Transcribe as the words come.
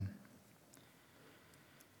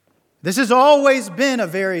This has always been a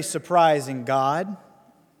very surprising God,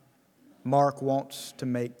 Mark wants to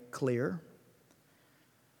make clear.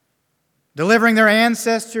 Delivering their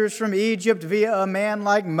ancestors from Egypt via a man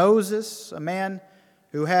like Moses, a man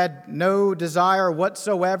who had no desire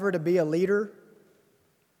whatsoever to be a leader.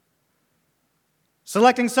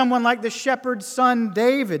 Selecting someone like the shepherd's son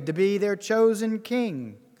David to be their chosen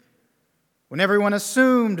king, when everyone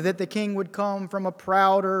assumed that the king would come from a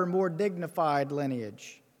prouder, more dignified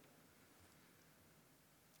lineage.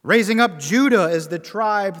 Raising up Judah as the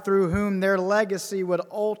tribe through whom their legacy would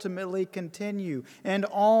ultimately continue. And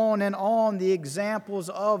on the examples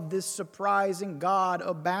of this surprising God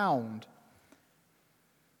abound.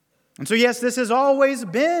 And so yes, this has always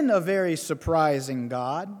been a very surprising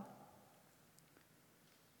God.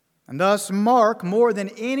 And thus Mark, more than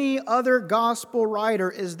any other gospel writer,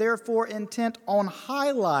 is therefore intent on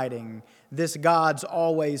highlighting this God's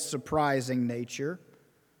always surprising nature,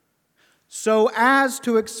 so as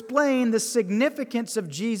to explain the significance of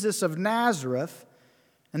Jesus of Nazareth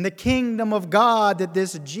and the kingdom of God that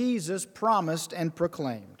this Jesus promised and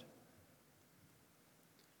proclaimed.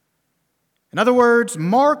 In other words,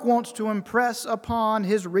 Mark wants to impress upon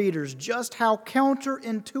his readers just how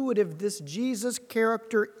counterintuitive this Jesus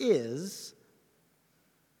character is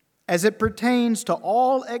as it pertains to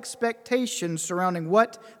all expectations surrounding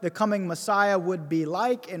what the coming Messiah would be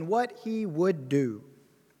like and what he would do.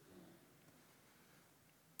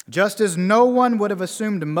 Just as no one would have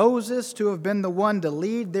assumed Moses to have been the one to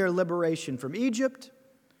lead their liberation from Egypt,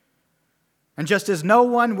 and just as no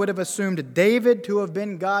one would have assumed David to have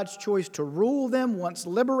been God's choice to rule them once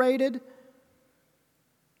liberated,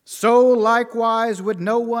 so likewise would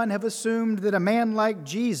no one have assumed that a man like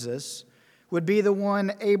Jesus would be the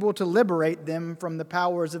one able to liberate them from the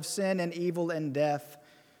powers of sin and evil and death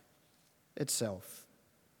itself.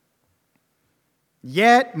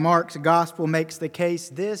 Yet, Mark's gospel makes the case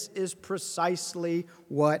this is precisely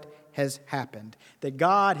what has happened. That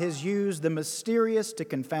God has used the mysterious to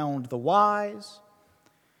confound the wise.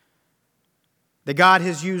 That God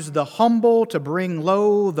has used the humble to bring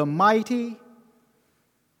low the mighty.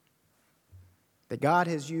 That God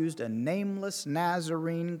has used a nameless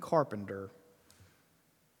Nazarene carpenter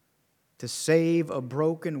to save a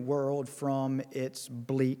broken world from its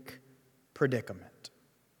bleak predicament.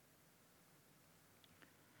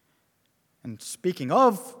 And speaking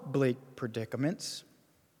of bleak predicaments,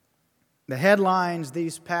 the headlines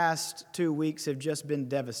these past 2 weeks have just been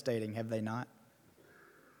devastating, have they not?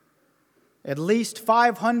 At least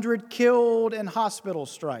 500 killed in hospital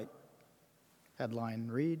strike, headline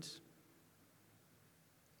reads.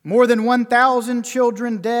 More than 1,000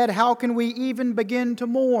 children dead, how can we even begin to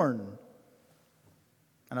mourn?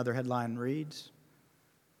 Another headline reads.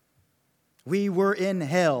 We were in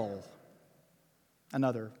hell.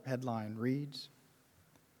 Another headline reads.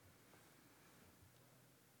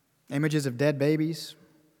 Images of dead babies,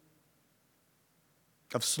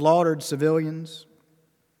 of slaughtered civilians,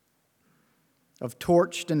 of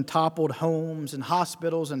torched and toppled homes and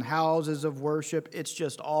hospitals and houses of worship. It's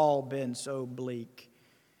just all been so bleak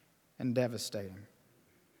and devastating.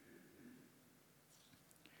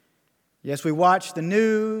 Yes, we watch the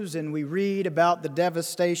news and we read about the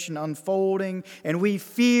devastation unfolding, and we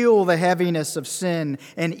feel the heaviness of sin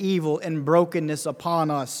and evil and brokenness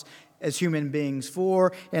upon us as human beings.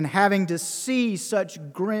 For in having to see such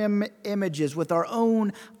grim images with our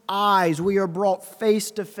own eyes, we are brought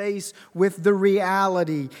face to face with the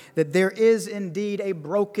reality that there is indeed a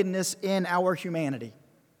brokenness in our humanity.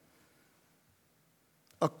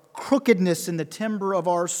 Crookedness in the timber of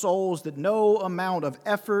our souls that no amount of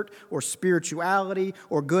effort or spirituality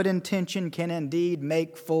or good intention can indeed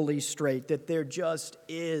make fully straight, that there just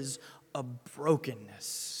is a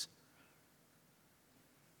brokenness.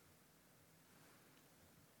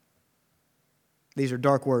 These are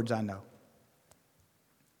dark words, I know.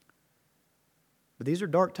 But these are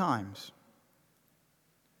dark times.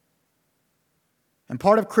 And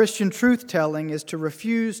part of Christian truth-telling is to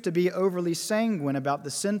refuse to be overly sanguine about the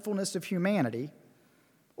sinfulness of humanity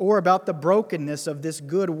or about the brokenness of this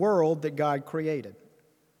good world that God created.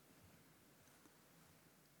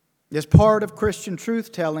 This part of Christian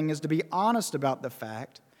truth-telling is to be honest about the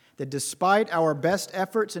fact that despite our best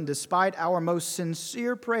efforts and despite our most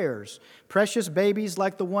sincere prayers, precious babies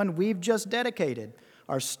like the one we've just dedicated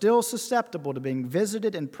are still susceptible to being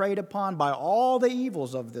visited and preyed upon by all the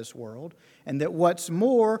evils of this world, and that what's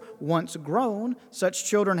more, once grown, such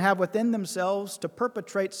children have within themselves to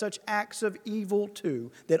perpetrate such acts of evil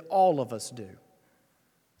too, that all of us do.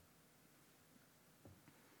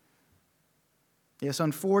 Yes,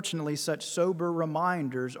 unfortunately, such sober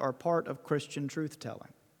reminders are part of Christian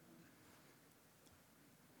truth-telling.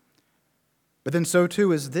 But then so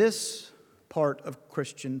too is this part of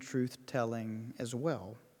Christian truth-telling as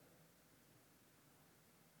well.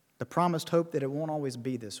 The promised hope that it won't always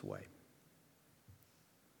be this way.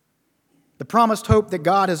 The promised hope that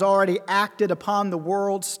God has already acted upon the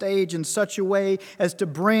world stage in such a way as to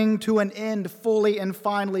bring to an end fully and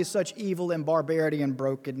finally such evil and barbarity and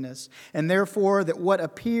brokenness. And therefore that what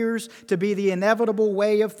appears to be the inevitable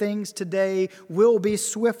way of things today will be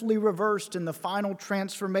swiftly reversed in the final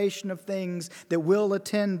transformation of things that will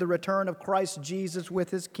attend the return of Christ Jesus with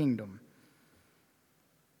His kingdom.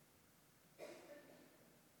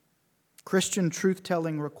 Christian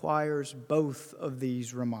truth-telling requires both of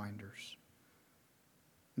these reminders.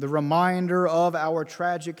 The reminder of our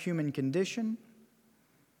tragic human condition,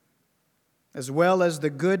 as well as the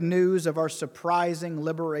good news of our surprising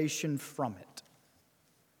liberation from it.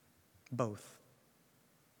 Both.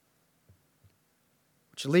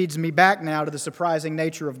 Which leads me back now to the surprising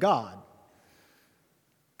nature of God,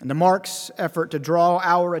 and to Mark's effort to draw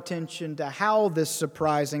our attention to how this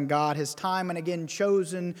surprising God has time and again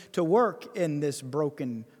chosen to work in this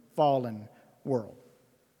broken, fallen world.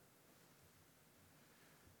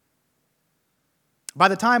 By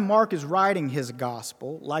the time Mark is writing his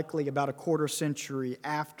gospel, likely about a quarter century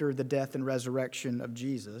after the death and resurrection of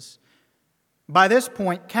Jesus, by this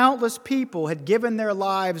point, countless people had given their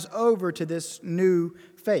lives over to this new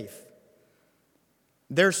faith.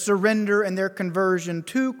 Their surrender and their conversion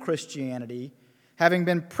to Christianity having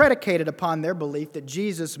been predicated upon their belief that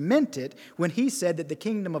Jesus meant it when He said that the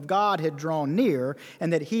kingdom of God had drawn near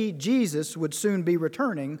and that He, Jesus, would soon be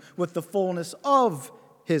returning with the fullness of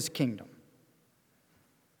His kingdom.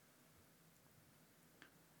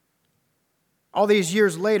 All these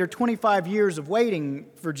years later, 25 years of waiting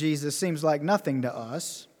for Jesus seems like nothing to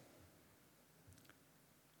us.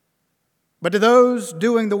 But to those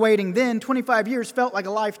doing the waiting then, 25 years felt like a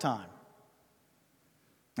lifetime.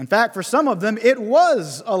 In fact, for some of them, it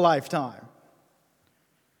was a lifetime.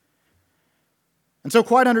 And so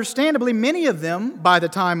quite understandably, many of them, by the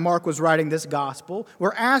time Mark was writing this gospel,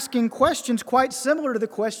 were asking questions quite similar to the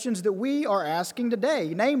questions that we are asking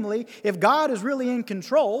today. Namely, if God is really in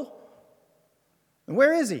control, then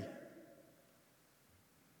where is He?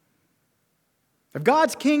 If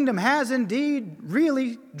God's kingdom has indeed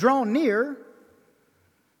really drawn near,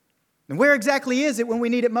 then where exactly is it when we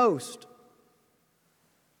need it most?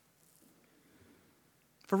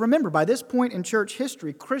 For remember, by this point in church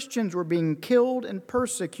history, Christians were being killed and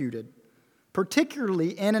persecuted,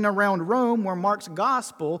 particularly in and around Rome, where Mark's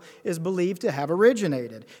gospel is believed to have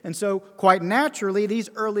originated. And so, quite naturally, these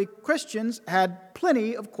early Christians had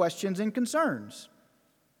plenty of questions and concerns.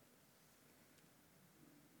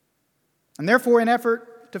 And therefore, in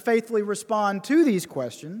effort to faithfully respond to these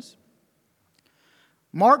questions,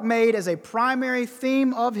 Mark made as a primary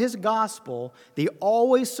theme of his gospel the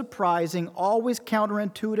always surprising, always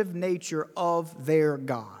counterintuitive nature of their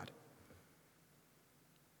God.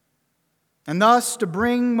 And thus, to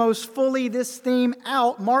bring most fully this theme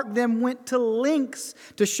out, Mark then went to lengths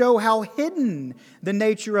to show how hidden the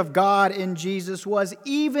nature of God in Jesus was,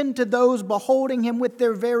 even to those beholding Him with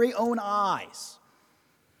their very own eyes.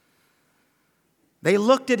 They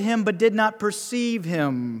looked at Him but did not perceive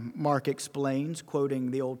Him, Mark explains,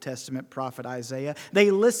 quoting the Old Testament prophet Isaiah.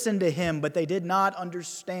 They listened to Him, but they did not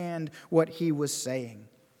understand what He was saying.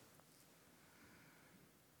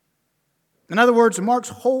 In other words, Mark's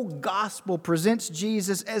whole gospel presents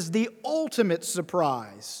Jesus as the ultimate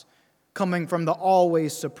surprise, coming from the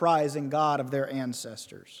always surprising God of their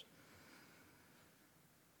ancestors.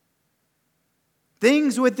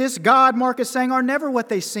 Things with this God, Mark is saying, are never what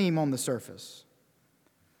they seem on the surface.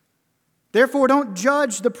 Therefore, don't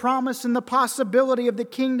judge the promise and the possibility of the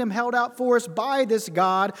kingdom held out for us by this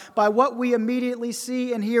God by what we immediately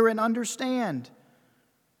see and hear and understand.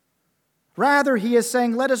 Rather, he is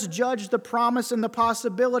saying, let us judge the promise and the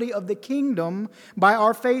possibility of the kingdom by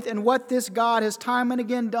our faith in what this God has time and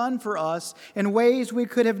again done for us in ways we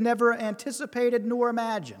could have never anticipated nor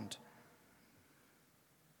imagined.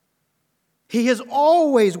 He has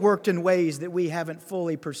always worked in ways that we haven't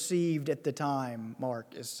fully perceived at the time,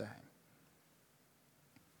 Mark is saying.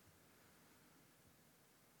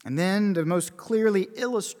 And then, to most clearly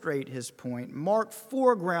illustrate his point, Mark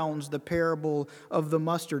foregrounds the parable of the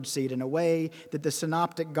mustard seed in a way that the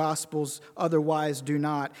synoptic gospels otherwise do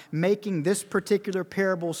not, making this particular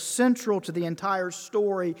parable central to the entire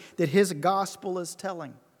story that his gospel is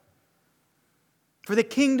telling. For the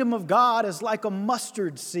kingdom of God is like a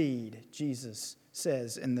mustard seed, Jesus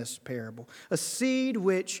says in this parable. A seed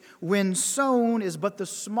which, when sown, is but the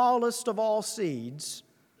smallest of all seeds,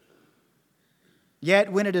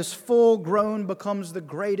 yet when it is full grown becomes the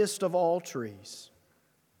greatest of all trees.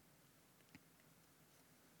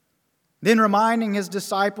 Then reminding his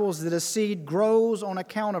disciples that a seed grows on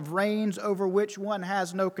account of rains over which one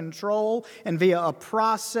has no control and via a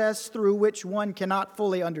process through which one cannot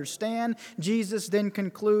fully understand, Jesus then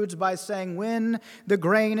concludes by saying, when the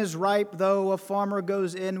grain is ripe, though, a farmer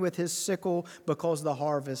goes in with his sickle because the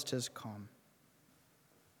harvest has come.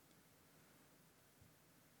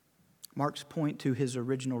 Mark's point to his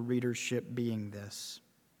original readership being this: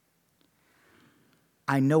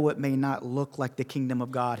 I know it may not look like the kingdom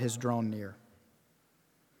of God has drawn near.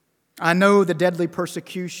 I know the deadly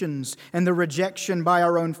persecutions and the rejection by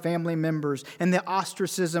our own family members and the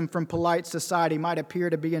ostracism from polite society might appear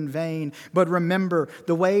to be in vain. But remember,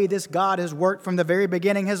 the way this God has worked from the very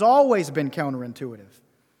beginning has always been counterintuitive.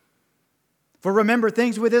 For remember,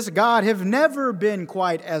 things with this God have never been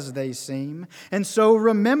quite as they seem. And so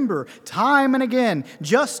remember, time and again,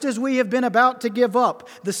 just as we have been about to give up,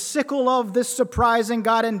 the sickle of this surprising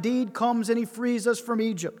God indeed comes and He frees us from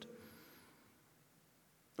Egypt.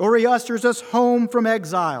 Or He ushers us home from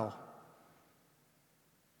exile.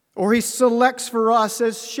 Or He selects for us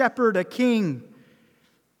as shepherd a king.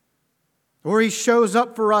 Or He shows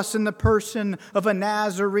up for us in the person of a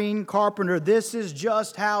Nazarene carpenter. This is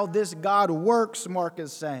just how this God works, Mark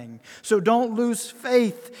is saying. So don't lose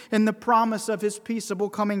faith in the promise of His peaceable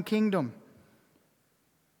coming kingdom.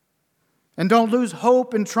 And don't lose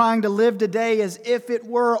hope in trying to live today as if it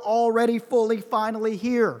were already fully, finally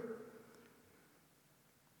here.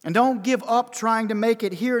 And don't give up trying to make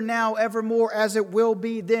it here now evermore as it will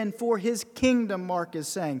be then for His kingdom, Mark is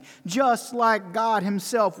saying, just like God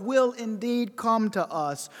Himself will indeed come to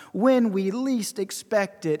us when we least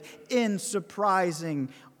expect it in surprising,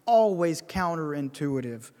 always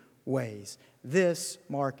counterintuitive ways. This,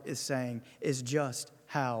 Mark is saying, is just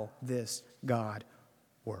how this God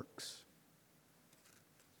works.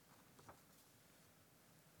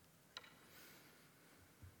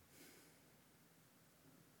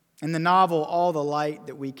 In the novel, All the Light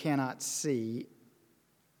That We Cannot See,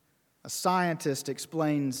 a scientist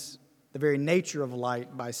explains the very nature of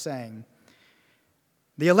light by saying,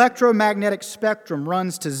 the electromagnetic spectrum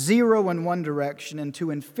runs to zero in one direction and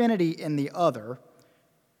to infinity in the other,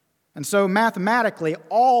 and so mathematically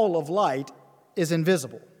all of light is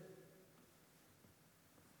invisible.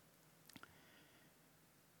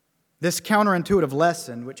 This counterintuitive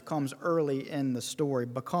lesson, which comes early in the story,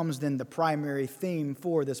 becomes then the primary theme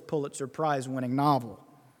for this Pulitzer Prize-winning novel.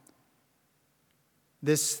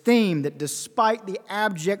 This theme that despite the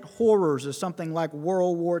abject horrors of something like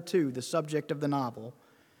World War II, the subject of the novel,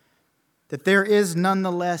 that there is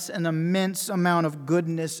nonetheless an immense amount of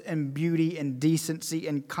goodness and beauty and decency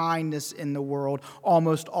and kindness in the world,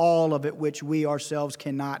 almost all of it which we ourselves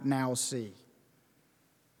cannot now see.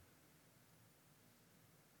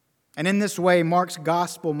 And in this way, Mark's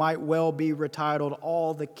gospel might well be retitled,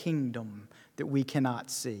 All the Kingdom That We Cannot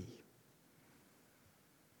See.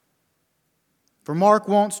 For Mark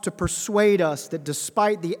wants to persuade us that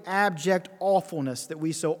despite the abject awfulness that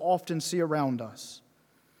we so often see around us,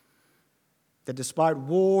 that despite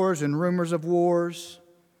wars and rumors of wars,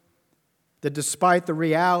 that despite the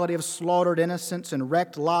reality of slaughtered innocents and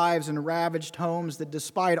wrecked lives and ravaged homes, that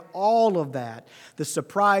despite all of that, the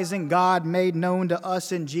surprising God made known to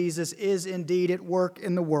us in Jesus is indeed at work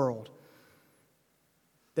in the world.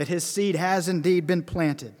 That His seed has indeed been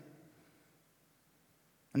planted.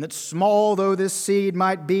 And that small though this seed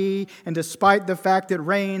might be, and despite the fact that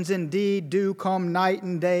rains indeed do come night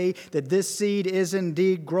and day, that this seed is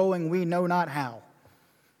indeed growing we know not how.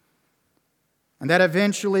 And that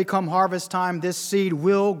eventually, come harvest time, this seed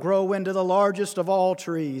will grow into the largest of all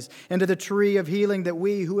trees, into the tree of healing that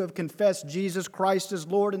we who have confessed Jesus Christ as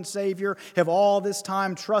Lord and Savior have all this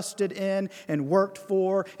time trusted in and worked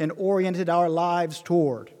for and oriented our lives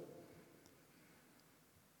toward.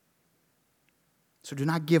 So do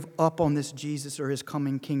not give up on this Jesus or His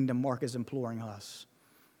coming kingdom, Mark is imploring us.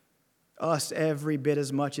 Us every bit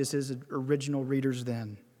as much as his original readers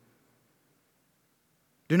then.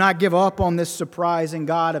 Do not give up on this surprising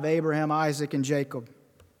God of Abraham, Isaac, and Jacob.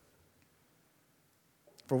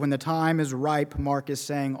 For when the time is ripe, Mark is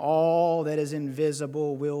saying, all that is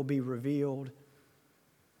invisible will be revealed,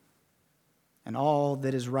 and all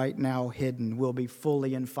that is right now hidden will be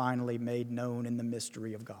fully and finally made known in the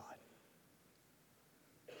mystery of God.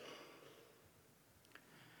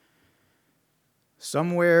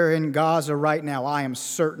 Somewhere in Gaza right now, I am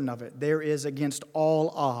certain of it, there is against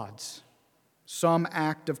all odds some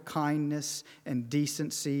act of kindness and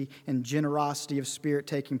decency and generosity of spirit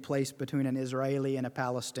taking place between an Israeli and a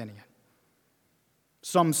Palestinian.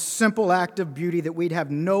 Some simple act of beauty that we'd have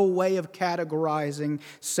no way of categorizing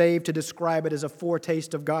save to describe it as a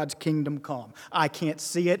foretaste of God's kingdom come. I can't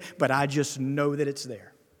see it, but I just know that it's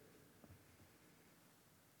there.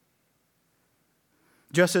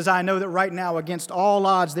 Just as I know that right now, against all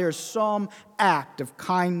odds, there's some act of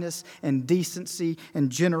kindness and decency and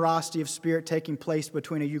generosity of spirit taking place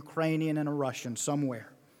between a Ukrainian and a Russian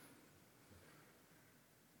somewhere.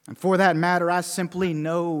 And for that matter, I simply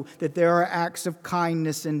know that there are acts of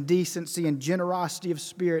kindness and decency and generosity of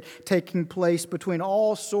spirit taking place between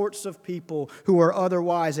all sorts of people who are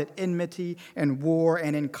otherwise at enmity and war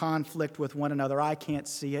and in conflict with one another. I can't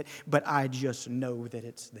see it, but I just know that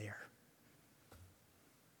it's there.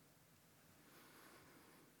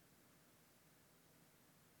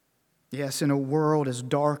 Yes, in a world as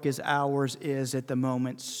dark as ours is at the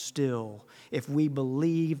moment, still, if we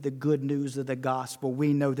believe the good news of the gospel,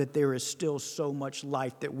 we know that there is still so much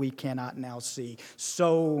light that we cannot now see.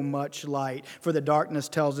 So much light. For the gospel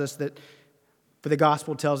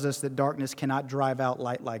tells us that darkness cannot drive out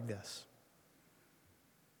light like this.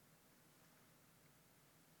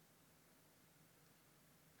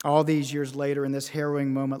 All these years later, in this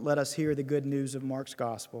harrowing moment, let us hear the good news of Mark's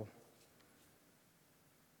gospel.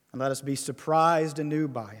 And let us be surprised anew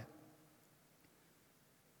by it.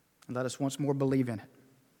 And let us once more believe in it.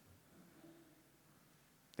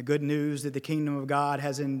 The good news that the kingdom of God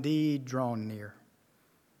has indeed drawn near.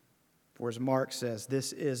 For as Mark says,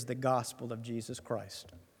 this is the gospel of Jesus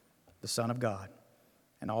Christ, the Son of God.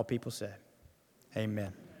 And all people said,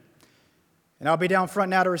 amen. And I'll be down front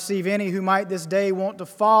now to receive any who might this day want to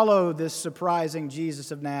follow this surprising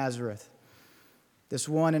Jesus of Nazareth, this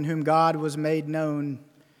one in whom God was made known,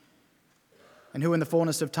 and who in the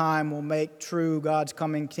fullness of time will make true God's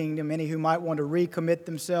coming kingdom. Any who might want to recommit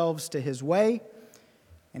themselves to His way.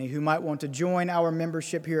 Any who might want to join our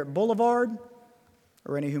membership here at Boulevard.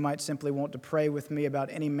 Or any who might simply want to pray with me about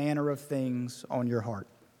any manner of things on your heart.